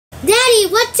Daddy,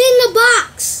 what's in the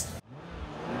box?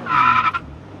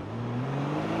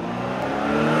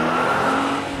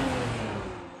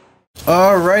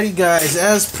 Alrighty guys,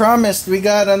 as promised, we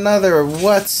got another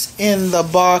What's in the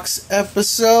Box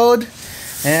episode.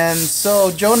 And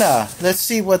so, Jonah, let's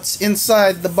see what's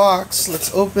inside the box.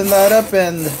 Let's open that up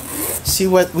and see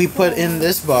what we put in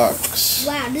this box.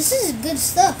 Wow, this is good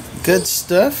stuff. Good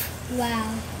stuff?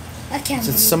 Wow. I can't Is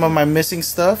believe it some of my missing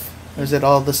stuff? Or is it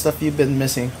all the stuff you've been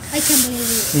missing? I can't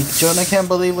believe it. Jonah can't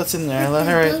believe what's in there.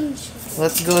 Alright,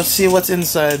 let's go see what's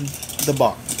inside the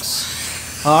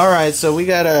box. Alright, so we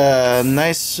got a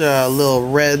nice little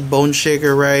red bone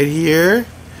shaker right here.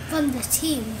 From the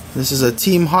team. This is a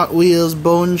Team Hot Wheels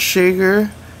bone shaker.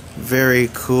 Very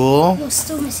cool. We're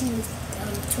still missing the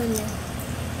tornado.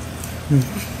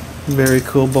 Very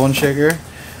cool bone shaker.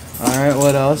 Alright,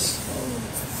 what else?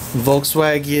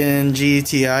 Volkswagen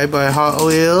GTI by Hot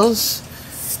Wheels.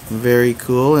 Very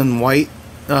cool. In white,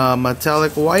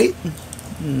 metallic white.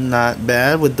 Not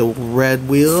bad with the red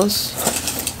wheels.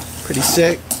 Pretty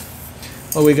sick.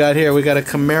 What we got here? We got a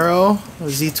Camaro, a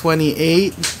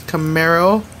Z28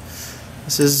 Camaro.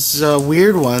 This is a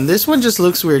weird one. This one just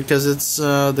looks weird because it's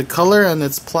the color and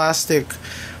it's plastic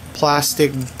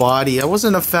body. I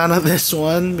wasn't a fan of this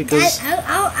one because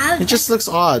it just looks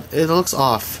odd. It looks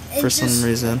off for some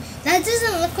reason. That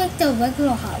doesn't look like the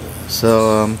regular Hot Wheels.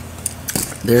 So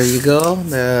there you go,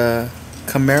 the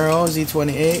Camaro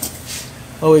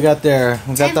Z28. Oh, we got there.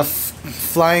 We got the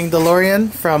flying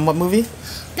DeLorean from what movie?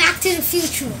 Back to the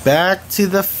Future. Back to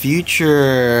the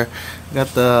Future. We got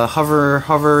the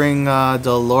hovering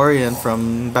DeLorean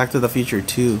from Back to the Future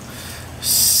 2.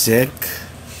 Sick.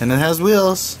 And it has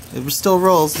wheels. It still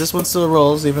rolls. This one still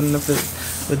rolls, even if it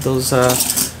with those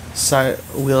side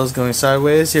wheels going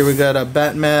sideways. Here we got a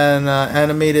Batman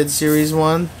animated series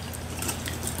one.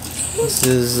 This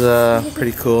is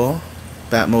pretty cool.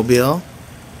 Batmobile.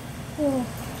 Oh.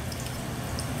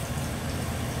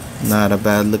 Not a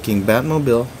bad looking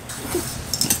Batmobile.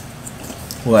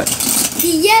 What? The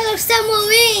yellow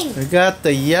submarine. We got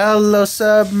the yellow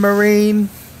submarine.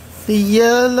 The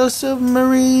yellow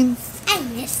submarine. I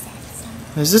missed that song.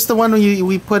 Is this the one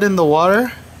we put in the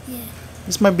water? Yeah.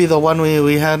 This might be the one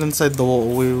we had inside the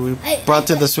we brought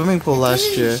to the swimming pool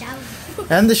last year.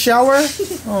 And the shower?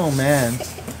 Oh man.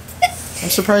 I'm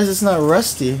surprised it's not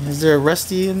rusty. Is there a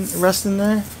rust in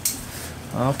there?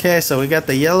 Okay, so we got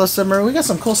the yellow submarine. We got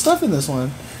some cool stuff in this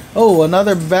one. Oh,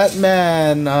 another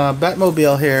Batman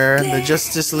Batmobile here. The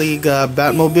Justice League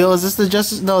Batmobile. Is this the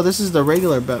Justice? No, this is the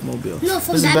regular Batmobile. No, this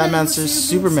is Batman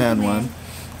Superman one.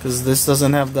 Because this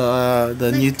doesn't have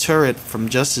the new turret from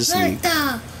Justice League.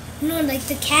 Like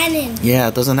the cannon. Yeah,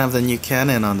 it doesn't have the new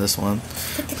cannon on this one.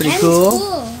 Pretty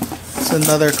cool. It's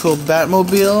another cool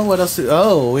Batmobile. What else?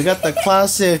 Oh, we got the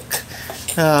classic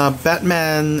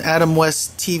Batman Adam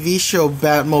West TV show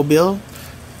Batmobile.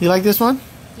 You like this one?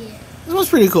 Yeah. This one's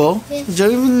pretty cool. Yeah.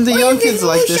 Even the young kids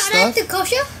like this stuff. At the car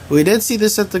show? We did see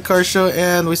this at the car show,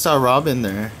 and we saw Robin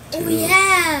there too. Oh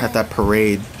yeah. At that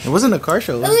parade. It wasn't a car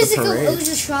show. It was the parade. It was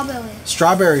a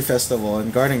Strawberry Festival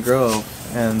in Garden Grove,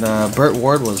 and Burt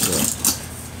Ward was there.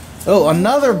 Oh,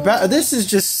 another this is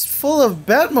just full of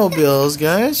Batmobiles,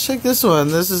 guys. Check this one.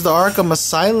 This is the Arkham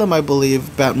Asylum, I believe,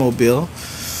 Batmobile.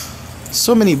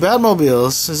 So many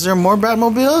Batmobiles. Is there more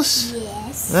Batmobiles?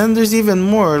 Yes. Then there's even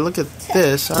more. Look at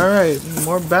this. Alright,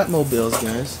 more Batmobiles,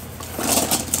 guys.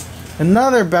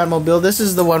 Another Batmobile. This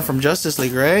is the one from Justice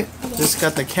League, right? Yes. Just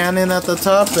got the cannon at the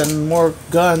top and more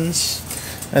guns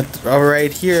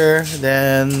right here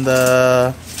than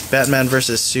the Batman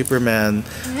versus Superman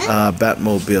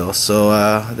Batmobile. So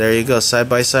there you go, side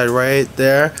by side right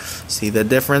there. See the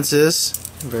differences?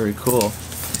 Very cool.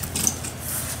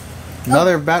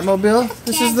 Another Batmobile?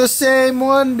 This is the same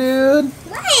one, dude.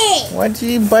 Wait. Why did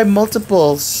you buy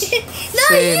multiples? No,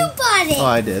 Same. you bought it. Oh,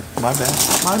 I did. My bad.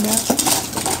 My bad.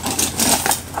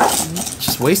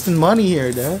 Just wasting money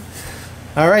here, Dad.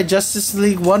 Alright, Justice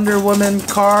League Wonder Woman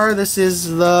car. This is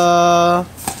the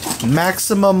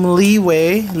maximum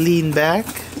leeway lean back.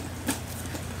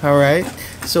 Alright,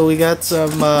 so we got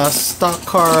some stock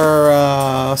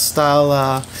car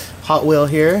style Hot Wheel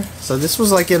here. So this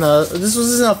was like in a this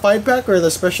was in a 5-pack or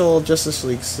the special Justice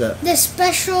League set? The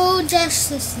special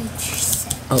Justice League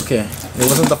set. Okay, it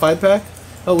wasn't the 5-pack.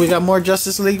 Oh, we got more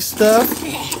Justice League stuff.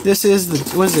 This is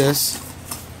the what's this?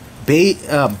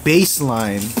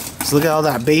 Baseline. So look at all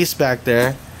that base back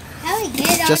there.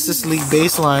 Justice League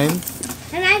baseline.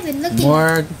 And I've been looking.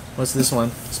 More. What's this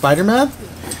one? Spider-Man?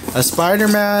 A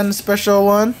Spider-Man special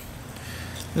one.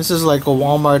 This is like a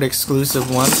Walmart exclusive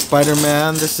one.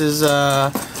 Spider-Man. This is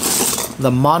the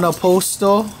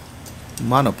Monoposto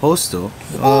Monoposto.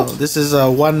 Oh, this is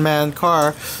a one-man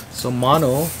car. So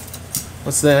mono.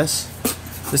 What's this?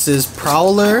 This is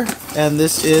Prowler, and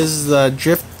this is the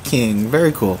Drift King.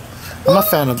 Very cool. I'm a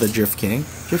fan of the Drift King.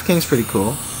 Drift King's pretty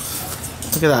cool.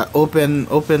 Look at that.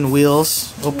 Open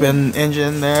wheels, open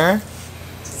engine there.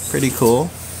 Pretty cool.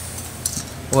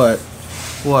 What?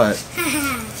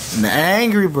 An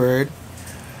Angry Bird.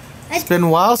 It's been a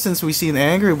while since we've seen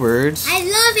Angry Birds. I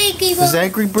love Angry Birds. Does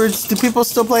Angry Birds? Do people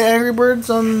still play Angry Birds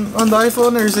on the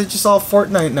iPhone, or is it just all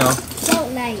Fortnite now?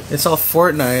 Fortnite. It's all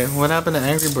Fortnite. What happened to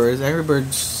Angry Birds? Angry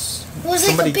Birds. Was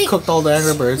Somebody like cooked all the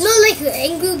Angry Birds. No, like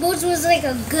Angry Birds was like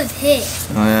a good hit.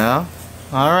 Oh yeah.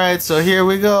 All right, so here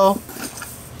we go.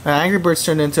 Angry Birds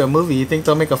turned into a movie. You think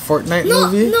they'll make a Fortnite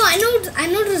movie? No, I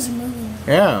know there's a movie.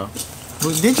 Yeah.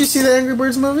 Did you see the Angry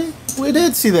Birds movie? We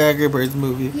did see the Angry Birds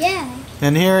movie. Yeah.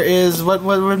 And here is what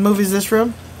movie is this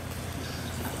from?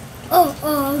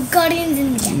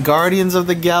 Guardians of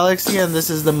the Galaxy, and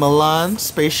this is the Milan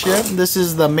spaceship. This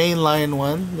is the mainline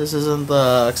one. This isn't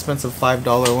the expensive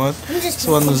 $5 one. This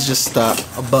one was just a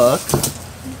buck.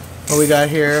 What we got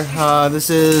here?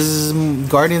 This is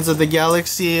Guardians of the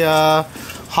Galaxy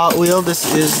Hot Wheel. This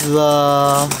is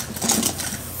the...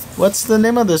 What's the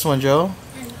name of this one, Joe?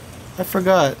 I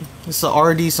forgot. It's the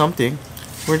RD something.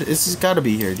 This has got to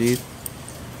be here, dude.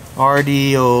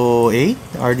 RD08?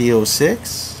 RD06?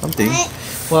 Something.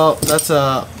 Well, that's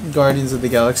Guardians of the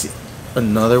Galaxy.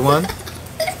 Another one.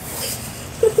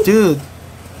 Dude,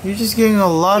 you're just getting a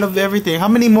lot of everything. How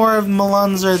many more of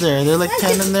Milans are there? There are like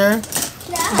 10 in there?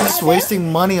 You're just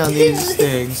wasting money on these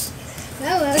things.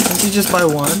 Can't you just buy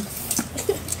one?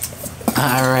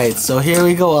 Alright, so here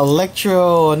we go.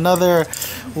 Electro, another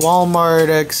Walmart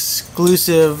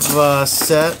exclusive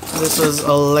set. This was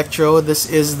Electro. This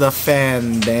is the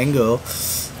Fandango.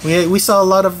 We saw a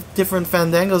lot of different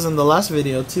Fandangos in the last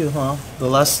video too, huh? The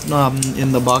last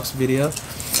in the box video.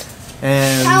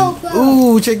 And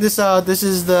ooh, check this out. This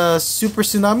is the Super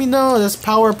Tsunami. No, that's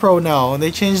Power Pro now. They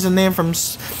changed the name from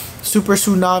Super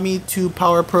Tsunami to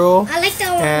Power Pro. I like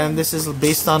that one. And this is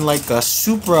based on like a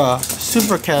super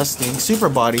casting, super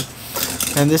body.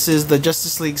 And this is the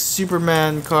Justice League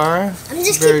Superman car. I'm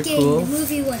just very keep cool. getting the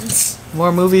movie ones.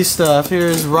 More movie stuff.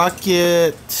 Here's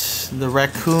Rocket the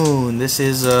Raccoon. This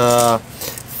is a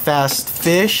Fast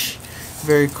Fish.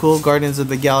 Very cool. Guardians of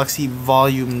the Galaxy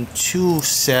Volume 2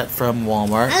 set from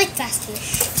Walmart. I like Fast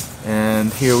Fish.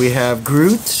 And here we have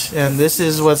Groot. And this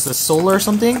is what's the solar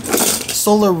something?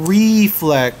 Solar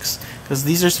Reflex. Because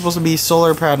these are supposed to be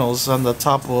solar panels on the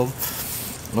top of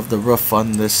the roof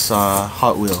on this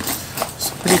Hot Wheel. It's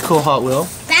a pretty cool Hot Wheel.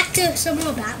 Back to some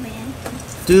more Batman.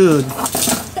 Dude,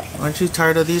 aren't you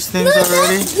tired of these things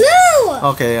already? Blue!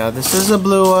 Okay, yeah, this is a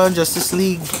blue one. Justice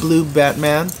League Blue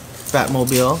Batman.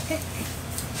 Batmobile.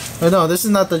 Oh no, this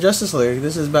is not the Justice League.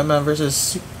 This is Batman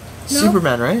versus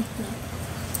Superman, right?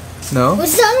 No.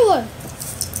 What's the other one?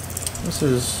 This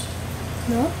is...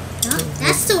 No,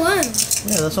 that's the one.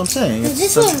 Yeah, that's what I'm saying. It's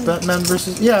this the one. Batman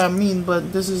versus... Yeah, I mean,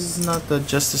 but this is not the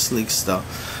Justice League stuff.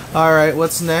 Alright,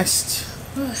 what's next?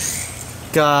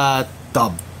 Got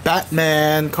the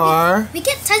Batman car. We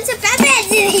get tons of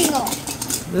Batmans in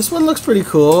here. This one looks pretty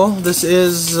cool. This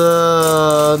is,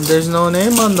 there's no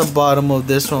name on the bottom of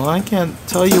this one. I can't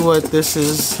tell you what this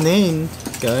is named,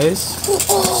 guys.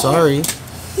 Sorry.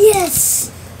 Yes.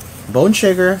 Bone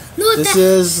Shaker. No, this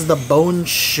is the Bone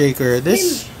Shaker.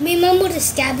 This. Remember the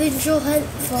scavenger hunt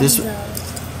from this, the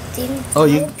thing? Oh,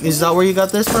 is that where you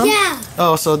got this from? Yeah.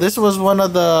 Oh, so this was one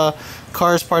of the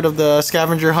cars part of the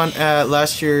scavenger hunt at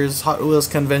last year's Hot Wheels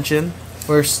convention.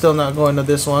 We're still not going to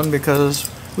this one because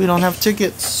we don't have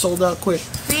tickets. Sold out quick.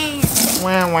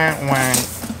 Wah, wah, wah.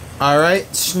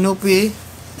 Alright, Snoopy.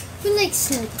 We like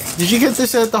Snoop. Did you get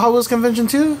this at the Hot Wheels convention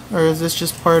too? Or is this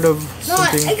just part of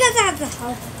something? No, I got that at the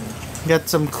house. Got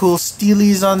some cool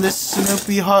steelies on this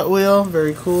Snoopy Hot Wheel.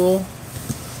 Very cool.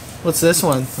 What's this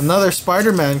one? Another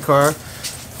Spider-Man car.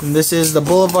 And this is the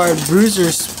Boulevard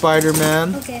Bruiser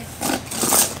Spider-Man. Okay.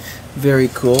 Very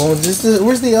cool.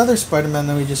 Where's the other Spider-Man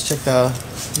that we just checked out?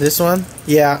 This one?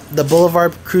 Yeah, the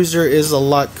Boulevard Cruiser is a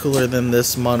lot cooler than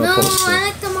this monoposto. No, I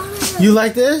like the mono. You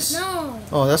like this? No.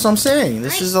 Oh, that's what I'm saying.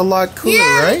 This is a lot cooler,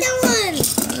 yeah, right? I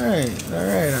like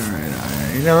that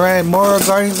one. Alright. More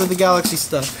Guardians of the Galaxy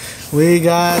stuff. We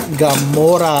got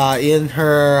Gamora in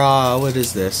her, what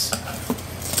is this?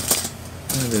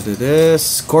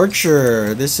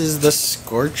 Scorcher. This is the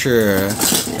Scorcher.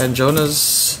 And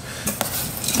Jonahs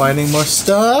finding more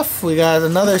stuff. We got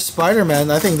another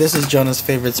Spider-Man. I think this is Jonah's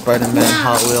favorite Spider-Man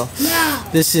Hot Wheel. No.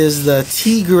 This is the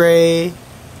Tigray.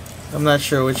 I'm not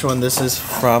sure which one this is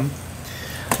from.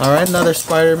 Alright, another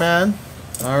Spider-Man.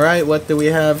 Alright, what do we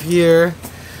have here?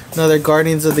 Another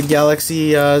Guardians of the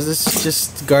Galaxy. Is this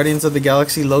just Guardians of the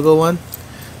Galaxy logo one?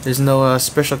 There's no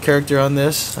special character on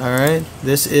this. Alright,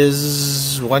 this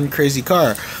is one crazy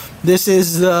car. This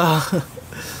is the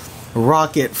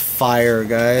rocket fire,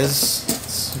 guys.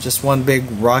 It's just one big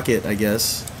rocket, I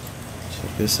guess.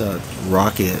 Check this out.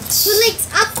 Rockets. Who likes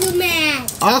Aquaman?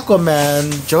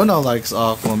 Aquaman. Jonah likes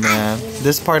Aquaman.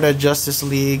 This part of Justice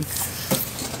League.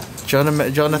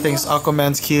 Jonah thinks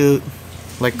Aquaman's cute.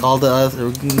 Like all the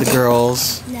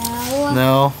girls. No.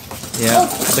 No? Yeah.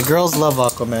 The girls love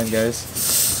Aquaman, guys.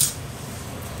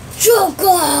 Joker!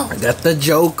 I got the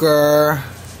Joker.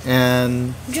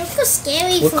 And Joker's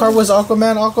scary. what car was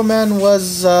Aquaman? Aquaman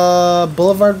was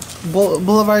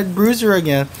Boulevard Bruiser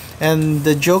again. And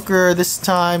the Joker this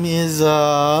time is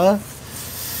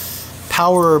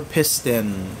Power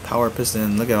Piston. Power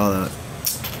Piston. Look at all that.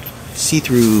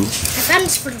 See-through. I found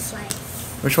this for the flag.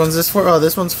 Which one's this for? Oh,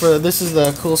 this one's for. This is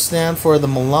the cool stand for the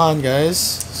Milan, guys.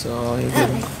 So you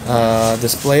can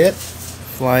display it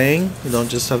flying. You don't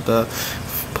just have to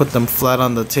put them flat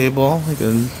on the table. You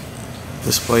can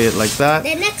display it like that.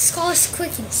 The next car is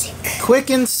Quick and Sick. Quick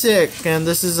and Sick, and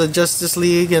this is a Justice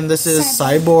League, and this is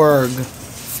Cyborg.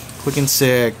 Quick and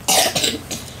Sick.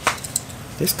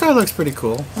 This car looks pretty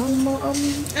cool. I don't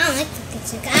like the Quick and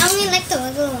Sick. I only like the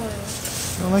regular one.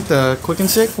 I like the Quick and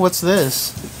Sick. What's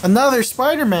this? Another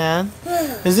Spider-Man.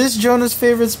 Is this Jonah's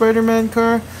favorite Spider-Man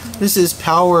car? This is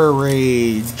Power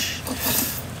Rage.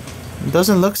 It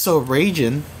doesn't look so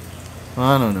raging.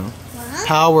 I don't know. What?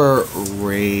 Power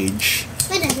Rage.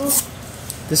 Whatever.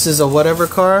 This is a whatever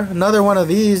car. Another one of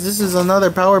these. This is another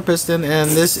Power Piston,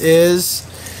 and this is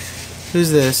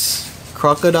who's this?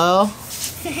 Crocodile.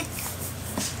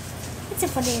 It's a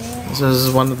funny name. This is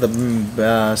one of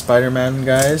the Spider-Man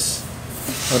guys.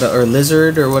 Or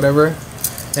lizard or whatever.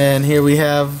 And here we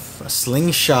have a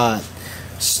slingshot.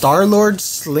 Star-Lord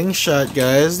slingshot,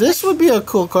 guys. This would be a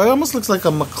cool car. It almost looks like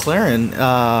a McLaren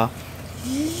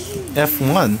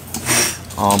F1.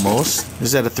 Almost.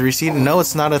 Is that a 3-seater? No,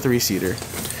 it's not a 3-seater.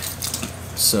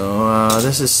 So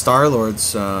this is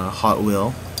Star-Lord's Hot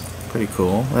Wheel. Pretty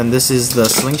cool. And this is the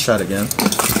slingshot again.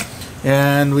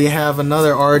 And we have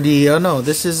another RD. Oh no,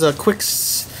 this is a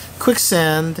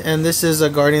Quicksand, and this is a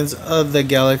Guardians of the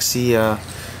Galaxy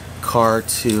car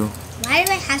too. Why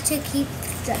do I have to keep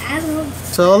the animal?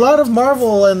 So a lot of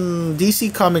Marvel and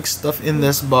DC comic stuff in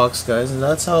this box, guys, and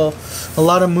that's how a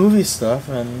lot of movie stuff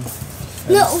and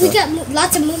No, stuff. we got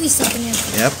lots of movie stuff in here.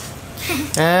 Yep.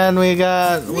 And we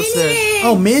got what's that?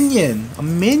 Oh, Minion, a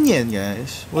Minion,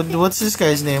 guys. What's this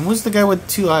guy's name? Who's the guy with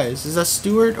 2 eyes? Is that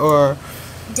Stuart or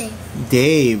Dave?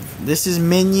 Dave. This is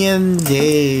Minion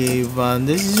Dave.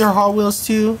 These are Hot Wheels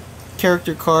too.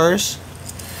 Character cars.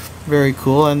 Very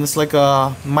cool. And it's like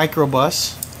a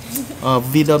microbus. A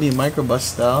VW microbus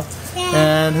style. Yeah.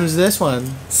 And who's this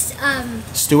one?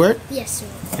 Stuart? Yes, sir.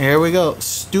 Here we go.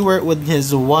 Stuart with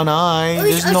his 1 eye. Oh,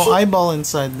 There's no eyeball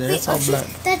inside there. It's all black.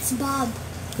 That's Bob.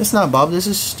 It's not Bob. This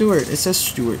is Stuart. It says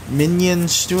Stuart. Minion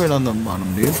Stuart on the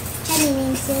bottom, dude. I didn't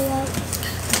even say that.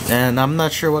 And I'm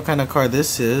not sure what kind of car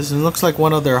this is. It looks like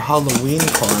one of their Halloween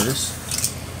cars.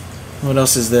 What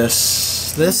else is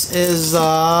this? This is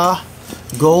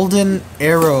Golden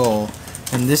Arrow.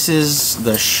 And this is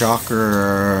the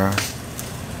Shocker.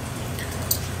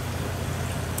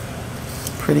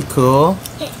 Pretty cool.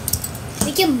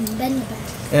 We can bend back.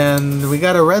 And we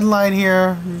got a red line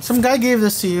here. Some guy gave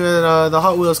this to you at the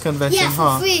Hot Wheels convention, Yeah,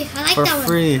 for free. I like For that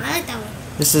free. one. I like that one.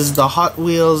 This is the Hot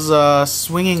Wheels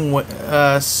swinging wing.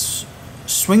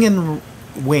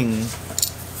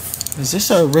 Is this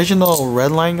an original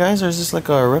red line, guys, or is this like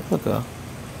a replica?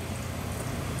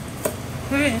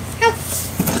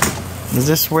 Is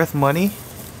this worth money?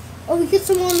 Oh, we get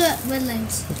some on the red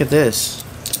lines. Look at this.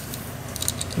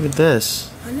 Look at this.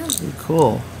 I know. Pretty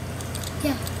cool.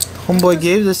 Yeah. Homeboy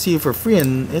gave this to you for free,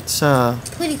 and it's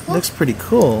Pretty cool. looks pretty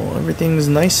cool. Everything's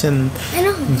nice and I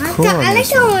know. cool. I like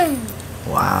that one.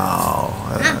 Wow.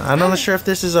 I'm not sure if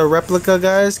this is a replica,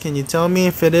 guys. Can you tell me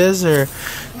if it is or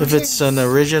if it's an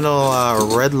original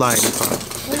red line car?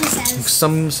 What is that?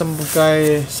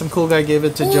 Some cool guy gave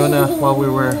it to Jonah while we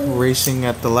were racing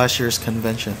at the last year's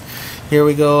convention. Here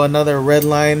we go, another red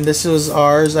line. This was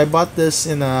ours. I bought this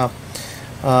in a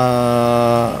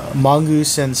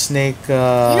mongoose and snake. You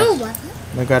know what?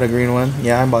 I got a green one.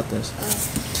 Yeah, I bought this.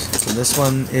 So this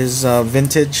one is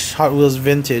vintage, Hot Wheels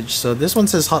vintage. So this one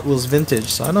says Hot Wheels vintage.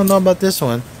 So I don't know about this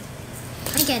one.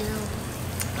 I get no.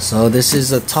 So this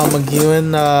is a Tom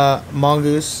McEwen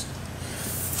mongoose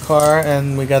car,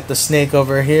 and we got the snake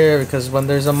over here because when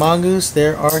there's a mongoose,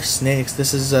 there are snakes.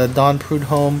 This is Don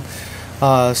Prudhomme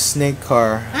snake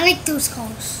car. I like those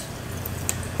cars.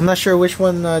 I'm not sure which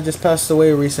one just passed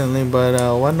away recently, but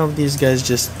one of these guys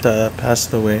just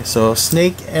passed away. So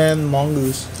snake and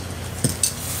mongoose.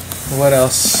 What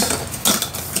else?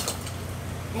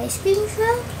 Ice cream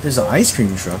truck? There's an ice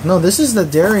cream truck. No, this is the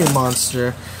dairy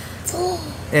monster.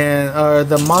 And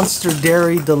the monster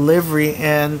dairy delivery,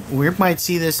 and we might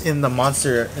see this in the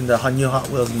new Hot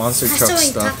Wheels monster truck That's what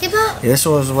stuff. you're talking about? Yeah, this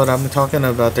was what I'm talking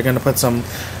about. They're gonna put some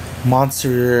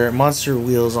monster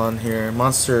wheels on here,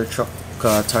 monster truck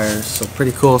tires. So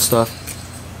pretty cool stuff.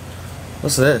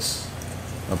 What's this?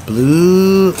 A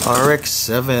blue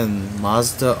RX-7,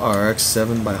 Mazda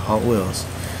RX-7 by Hot Wheels.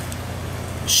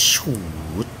 Shoot.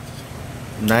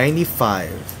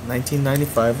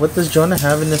 1995. What does Jonah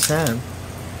have in his hand?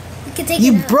 We can take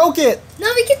You it out. broke it!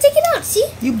 No, we can take it out. See?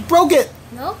 You broke it!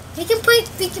 No, we can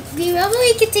remember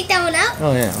we can take that one out.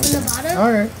 Oh yeah. From the bottom.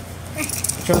 Alright.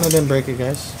 Jonah didn't break it,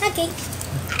 guys. Okay.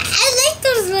 I like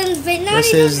those ones, but not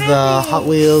This is the Hot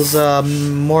Wheels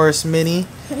Morris Mini.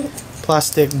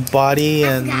 Plastic body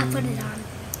I and put it on.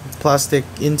 plastic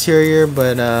interior,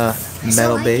 but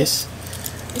metal like base.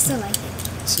 I still like it.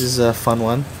 This is a fun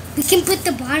one. We can put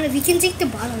the bottom. We can take the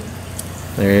bottom.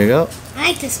 There you go.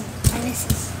 I like this one. I like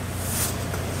this.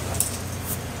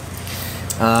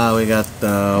 We got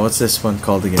what's this one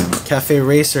called again? Cafe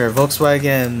Racer,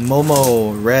 Volkswagen,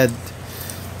 Momo, red.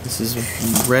 This is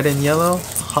red and yellow.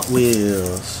 Hot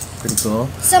Wheels. Pretty cool.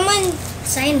 Someone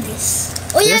signed this.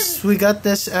 Oh yeah. Yes, we got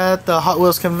this at the Hot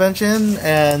Wheels convention,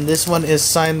 and this one is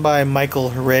signed by Michael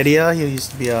Heredia. He used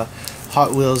to be a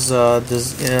Hot Wheels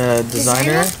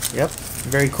designer. Yep,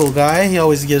 very cool guy. He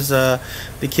always gives the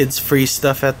kids free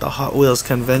stuff at the Hot Wheels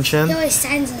convention. He always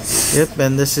signs us. Yep,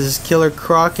 and this is Killer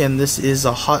Croc, and this is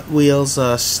a Hot Wheels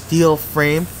steel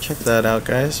frame. Check that out,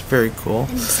 guys. Very cool.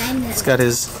 And he signed it. It's got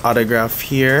his autograph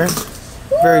here.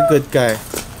 Very good guy.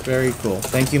 Very cool.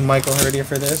 Thank you, Michael Heredia,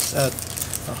 for this at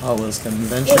the Hot Wheels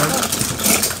convention.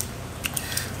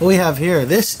 What we have here,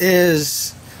 this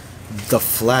is the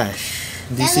Flash.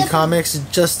 DC Comics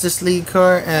Justice League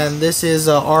car, and this is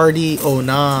a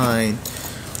RD09.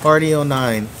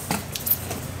 RD09.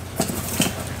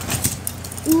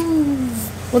 Ooh.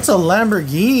 What's a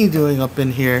Lamborghini doing up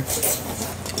in here?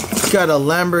 Got a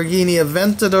Lamborghini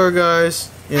Aventador, guys,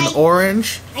 in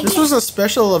orange. This was a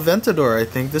special Aventador, I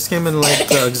think. This came in like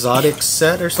the exotic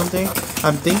set or something.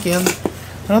 I'm thinking.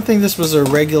 I don't think this was a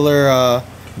regular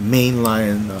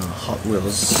mainline Hot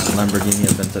Wheels Lamborghini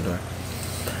Aventador.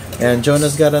 And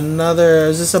Jonah's got another.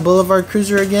 Is this a Boulevard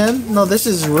Cruiser again? No, this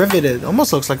is Riveted.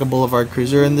 Almost looks like a Boulevard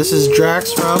Cruiser. And this is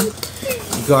Drax from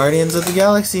Guardians of the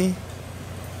Galaxy.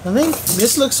 I think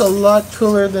this looks a lot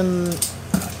cooler than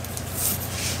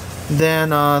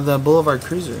the Boulevard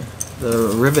Cruiser,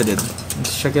 the Riveted.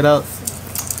 Let's check it out.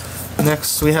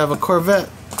 Next, we have a Corvette,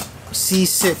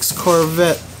 C6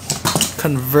 Corvette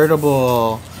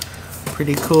convertible.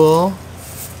 Pretty cool.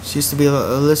 She used to be.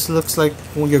 This looks like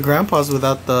your grandpa's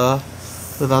without the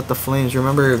flames.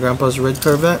 Remember your grandpa's red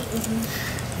Corvette?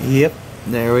 Mm-hmm. Yep.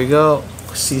 There we go.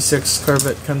 C6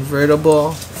 Corvette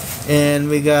convertible, and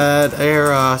we got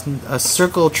a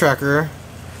Circle Tracker,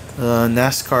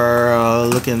 NASCAR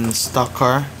looking stock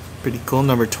car. Pretty cool.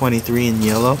 Number 23 in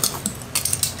yellow.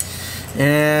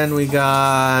 And we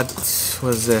got,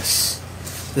 what is this?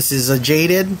 This is a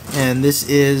Jaded, and this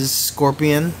is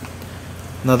Scorpion.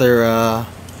 Another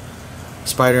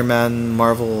Spider-Man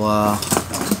Marvel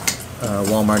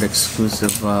Walmart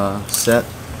exclusive set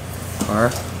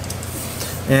car.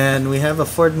 And we have a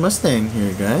Ford Mustang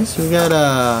here, guys. We got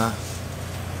a,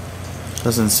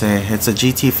 doesn't say, it's a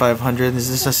GT500. Is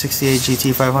this a 68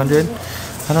 GT500?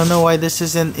 I don't know why this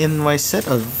isn't in my set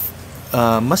of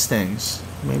Mustangs.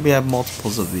 Maybe I have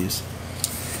multiples of these.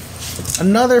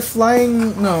 Another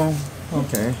flying, no,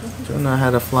 okay. Jonah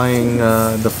had a flying,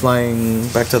 the flying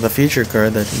Back to the Future car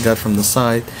that he got from the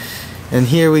side. And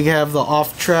here we have the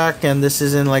off-track, and this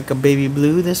is in like a baby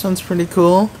blue. This one's pretty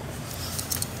cool.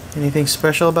 Anything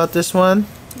special about this one?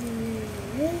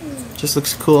 Just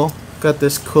looks cool. Got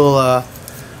this cool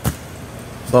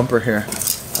bumper here.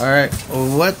 Alright,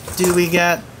 what do we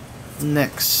got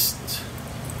next?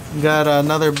 We got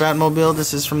another Batmobile.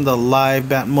 This is from the live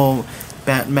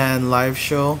Batman live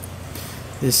show.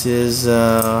 This is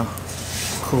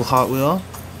cool Hot Wheel.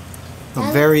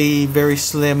 Very, very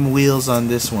slim wheels on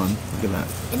this one. Look at that.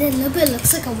 And a little bit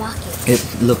looks like a rocket.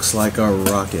 It looks like a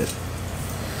rocket.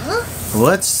 Huh?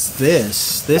 What's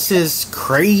this? This is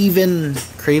Craven.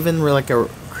 Craven, we're like a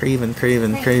Craven.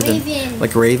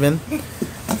 Like Raven.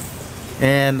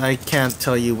 And I can't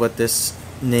tell you what this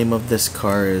name of this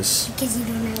car is. Because you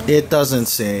don't know. It doesn't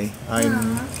say.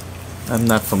 I'm I'm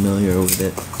not familiar with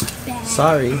it.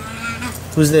 Sorry.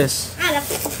 Who's this? I don't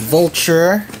know.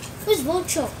 Vulture. Who's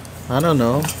Vulture? I don't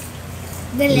know.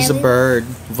 He's a Valerian? bird.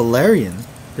 Valerian.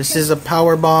 This is a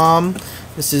power bomb.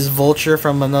 This is Vulture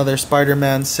from another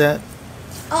Spider-Man set.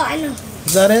 Oh, I know.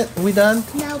 Is that it? Are we done?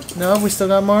 No. No, we still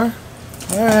got more?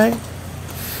 Alright.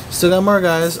 Still got more,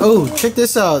 guys. Oh, check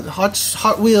this out.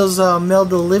 Hot Wheels mail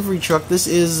delivery truck. This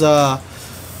is a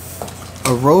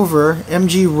Rover.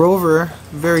 MG Rover.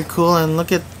 Very cool. And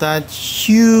look at that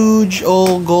huge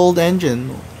old gold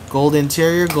engine. Gold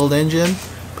interior, gold engine.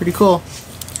 Pretty cool.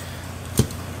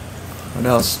 What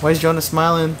else? Why is Jonah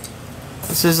smiling?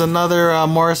 This is another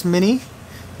Morris Mini.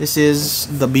 This is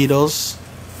the Beatles.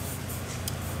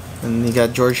 And you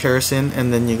got George Harrison,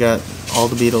 and then you got all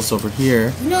the Beatles over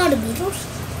here. You know the Beatles?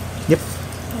 Yep.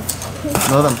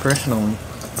 Know them personally.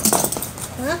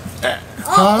 Huh?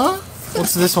 Huh?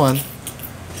 What's this one?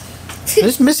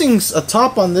 There's missing a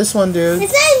top on this one, dude.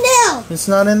 It's not new. It's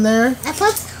not in there? I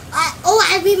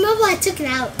remember I took it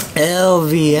out. El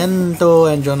Viento,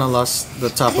 and Jonah lost the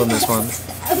top on this one.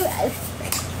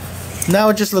 Now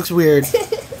it just looks weird.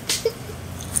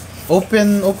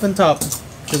 Open top.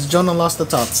 Because Jonah lost the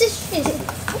top.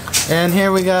 And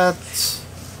here we got...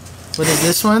 What is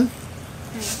this one?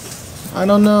 I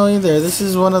don't know either. This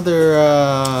is one of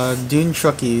their dune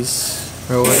truckies.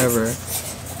 Or whatever.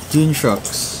 Dune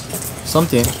trucks.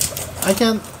 Something. I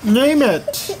can't name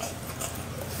it.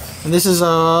 And this is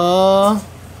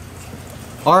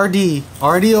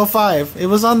RD05. It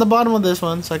was on the bottom of this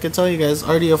one, so I could tell you guys.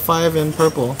 RD05 in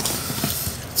purple.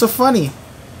 It's so funny.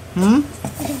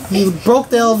 You broke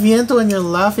the El Viento and you're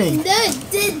laughing.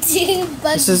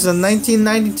 This is a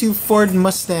 1992 Ford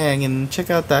Mustang, and check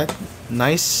out that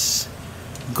nice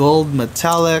gold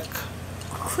metallic.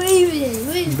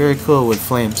 Very cool with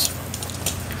flames.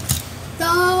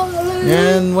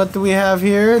 And what do we have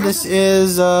here? This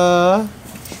is Hot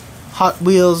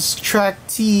Wheels Track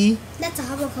T. That's a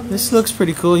Hot Wheels convention. This looks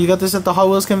pretty cool. You got this at the Hot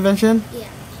Wheels convention? Yeah.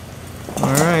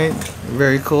 Alright.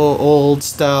 Very cool. Old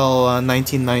style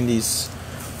 1990s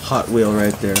Hot Wheel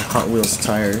right there. Hot Wheels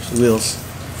tires. Wheels.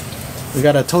 We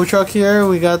got a tow truck here.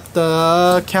 We got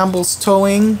the Campbell's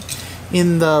Towing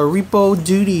in the Repo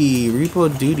Duty.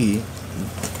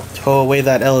 Tow away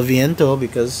that El Viento,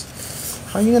 because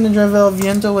how are you going to drive El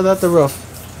Viento without the roof?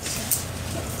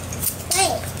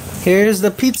 Here's the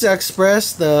Pizza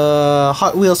Express, the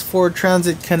Hot Wheels Ford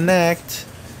Transit Connect.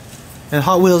 And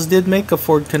Hot Wheels did make a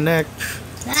Ford Connect.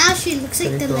 That actually looks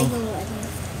like the Lego one.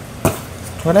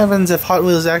 What happens if Hot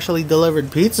Wheels actually delivered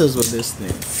pizzas with this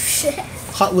thing?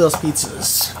 Hot Wheels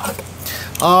pizzas.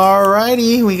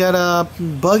 Alrighty, we got a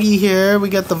buggy here. We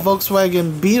got the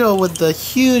Volkswagen Beetle with the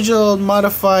huge old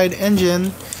modified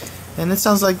engine. And it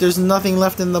sounds like there's nothing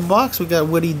left in the box. We got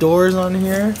woody doors on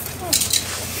here.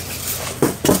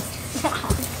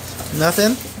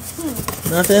 Nothing?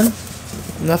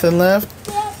 Nothing left?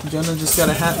 Jonah just got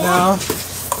a hat now.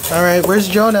 Alright, where's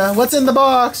Jonah? What's in the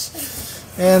box?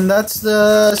 And that's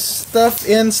the stuff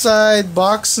inside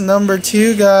box number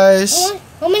 2, guys.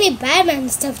 How many Batman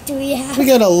stuff do we have? We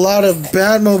got a lot of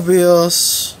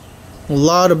Batmobiles. A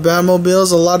lot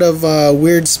of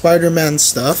weird Spider-Man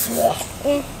stuff.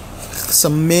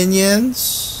 Some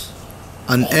Minions.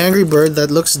 An Angry Bird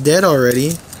that looks dead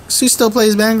already. Who still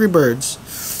plays Angry Birds?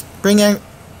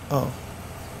 Oh,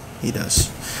 he does.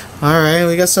 Alright,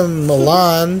 we got some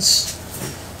Milans.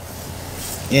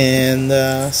 And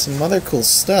some other cool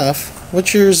stuff. What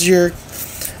do you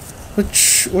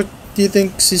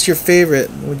think is your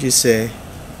favorite, would you say,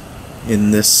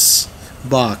 in this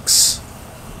box?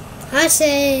 I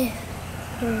say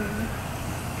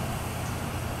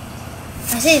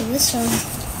this one.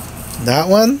 That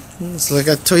one? It's like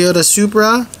a Toyota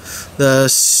Supra. The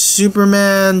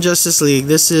Superman Justice League.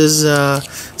 This is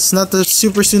it's not the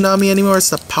Super Tsunami anymore, it's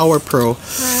the Power Pro.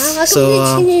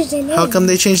 How come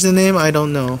they changed the name? I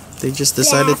don't know. They just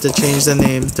decided to change the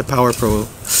name to Power Pro.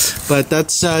 But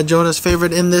that's Jonah's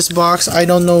favorite in this box. I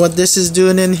don't know what this is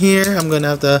doing in here. I'm gonna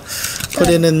have to put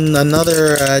it in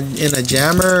another in a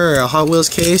jammer or a Hot Wheels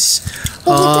case.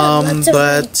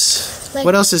 But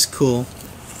what else is cool?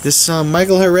 This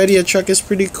Michael Heredia truck is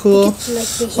pretty cool.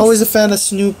 Always a fan of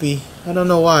Snoopy. I don't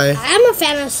know why. I'm a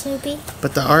fan of Snoopy.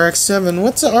 But the RX-7,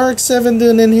 what's the RX-7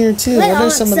 doing in here too? What are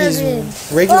some of these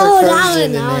regular cars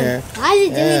in here? Why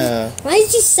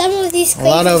did you some of these crazy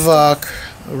a lot of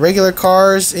regular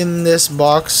cars in this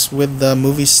box with the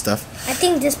movie stuff. I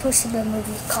think this supposed to be a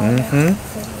movie called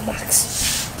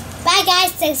box. Bye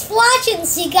guys, thanks for watching.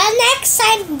 See you guys next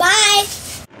time. Bye.